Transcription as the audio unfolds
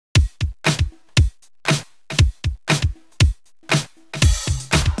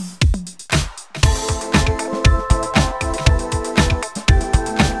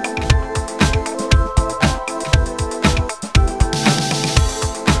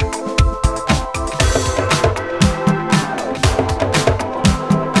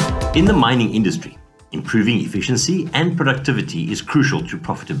In the mining industry, improving efficiency and productivity is crucial to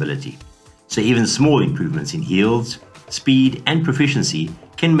profitability. So even small improvements in yields, speed and proficiency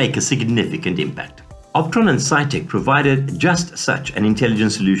can make a significant impact. Optron and SITECH provided just such an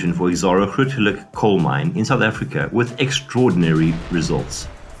intelligent solution for Exxaro Groogeluk coal mine in South Africa with extraordinary results.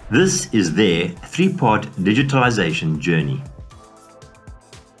 This is their three-part digitalization journey.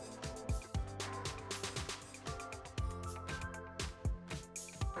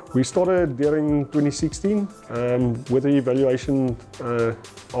 We started during 2016 with the evaluation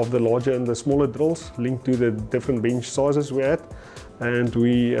of the larger and the smaller drills linked to the different bench sizes we had, and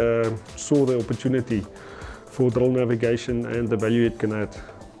we saw the opportunity for drill navigation and the value it can add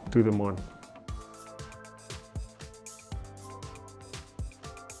to the mine.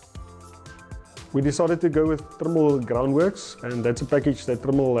 We decided to go with Trimble Groundworks, and that's a package that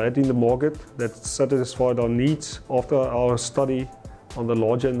Trimble had in the market that satisfied our needs after our study on the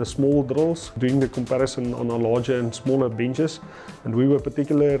larger and the small drills, doing the comparison on our larger and smaller benches, and we were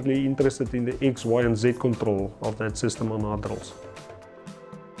particularly interested in the X, Y and Z control of that system on our drills.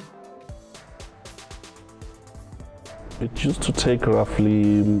 It used to take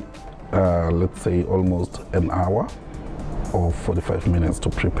roughly, let's say, almost an hour or 45 minutes to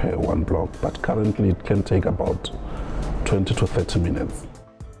prepare one block, but currently it can take about 20 to 30 minutes.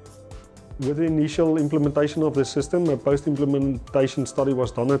 With the initial implementation of the system, a post-implementation study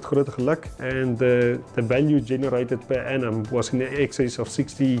was done at Grootgeluk, and the value generated per annum was in the excess of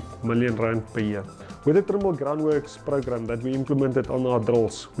 60 million rand per year. With the Trimble Groundworks program that we implemented on our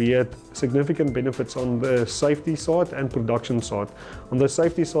drills, we had significant benefits on the safety side and production side. On the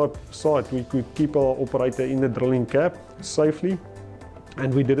safety side, we could keep our operator in the drilling cab safely,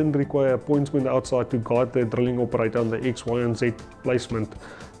 and we didn't require a pointsman outside to guide the drilling operator on the X, Y and Z placement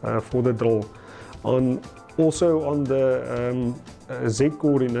for the drill. Also on the Z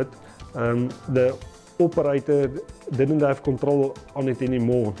coordinate, the operator didn't have control on it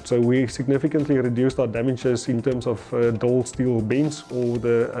anymore, so we significantly reduced our damages in terms of drill steel bends or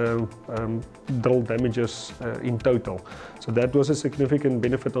the drill damages in total. So that was a significant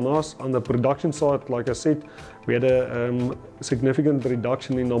benefit on us. On the production side, like I said, we had a significant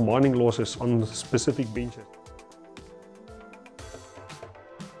reduction in our mining losses on specific benches.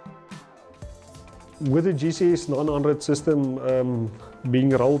 With the GCS 900 system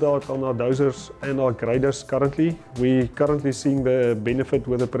being rolled out on our dozers and our graders currently, we're currently seeing the benefit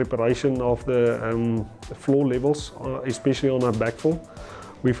with the preparation of the floor levels, especially on our backfill.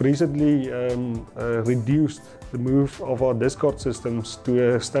 We've recently reduced the move of our discard systems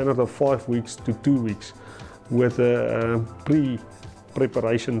to a standard of 5 weeks to 2 weeks with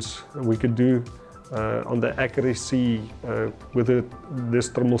pre-preparations we could do on the accuracy with this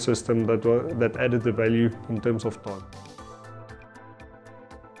Trimble system that added the value in terms of time.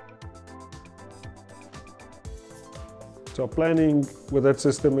 So our planning with that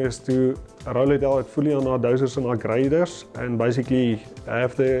system is to roll it out fully on our dozers and our graders, and basically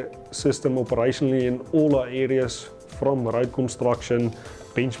have the system operationally in all our areas, from road construction,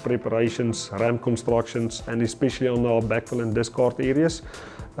 bench preparations, ramp constructions, and especially on our backfill and discard areas.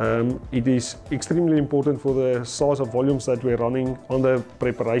 It is extremely important for the size of volumes that we're running on the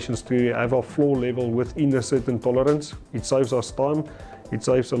preparations to have our floor level within a certain tolerance. It saves us time, it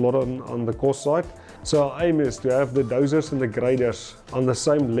saves a lot on the cost side. So our aim is to have the dozers and the graders on the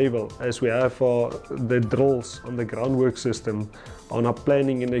same level as we have for the drills on the groundwork system on our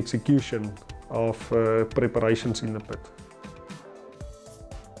planning and execution of preparations in the pit.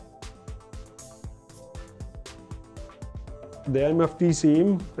 The aim of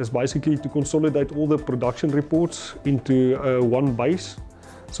TCM is basically to consolidate all the production reports into one base.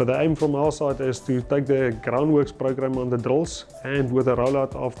 So the aim from our side is to take the groundworks program on the drills, and with the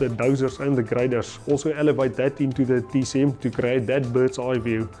rollout of the dozers and the graders, also elevate that into the TCM to create that bird's eye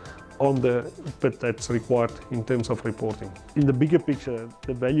view on the pit that's required in terms of reporting. In the bigger picture,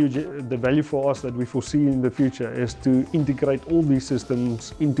 the value for us that we foresee in the future is to integrate all these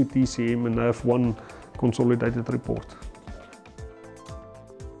systems into TCM and have one consolidated report.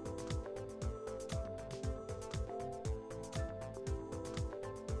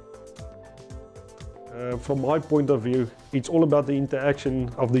 From my point of view, it's all about the interaction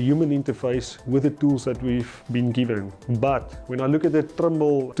of the human interface with the tools that we've been given. But when I look at the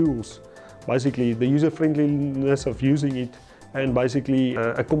Trimble tools, basically the user-friendliness of using it and basically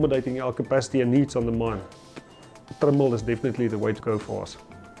accommodating our capacity and needs on the mine, Trimble is definitely the way to go for us.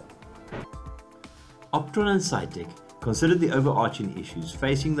 Optron and SITECH considered the overarching issues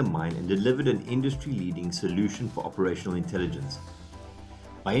facing the mine and delivered an industry-leading solution for operational intelligence.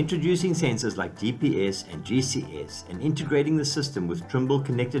 By introducing sensors like DPS and GCS and integrating the system with Trimble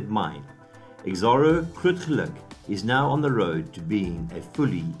Connected Mine, Exxaro Groogeluk is now on the road to being a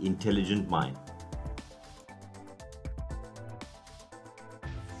fully intelligent mine.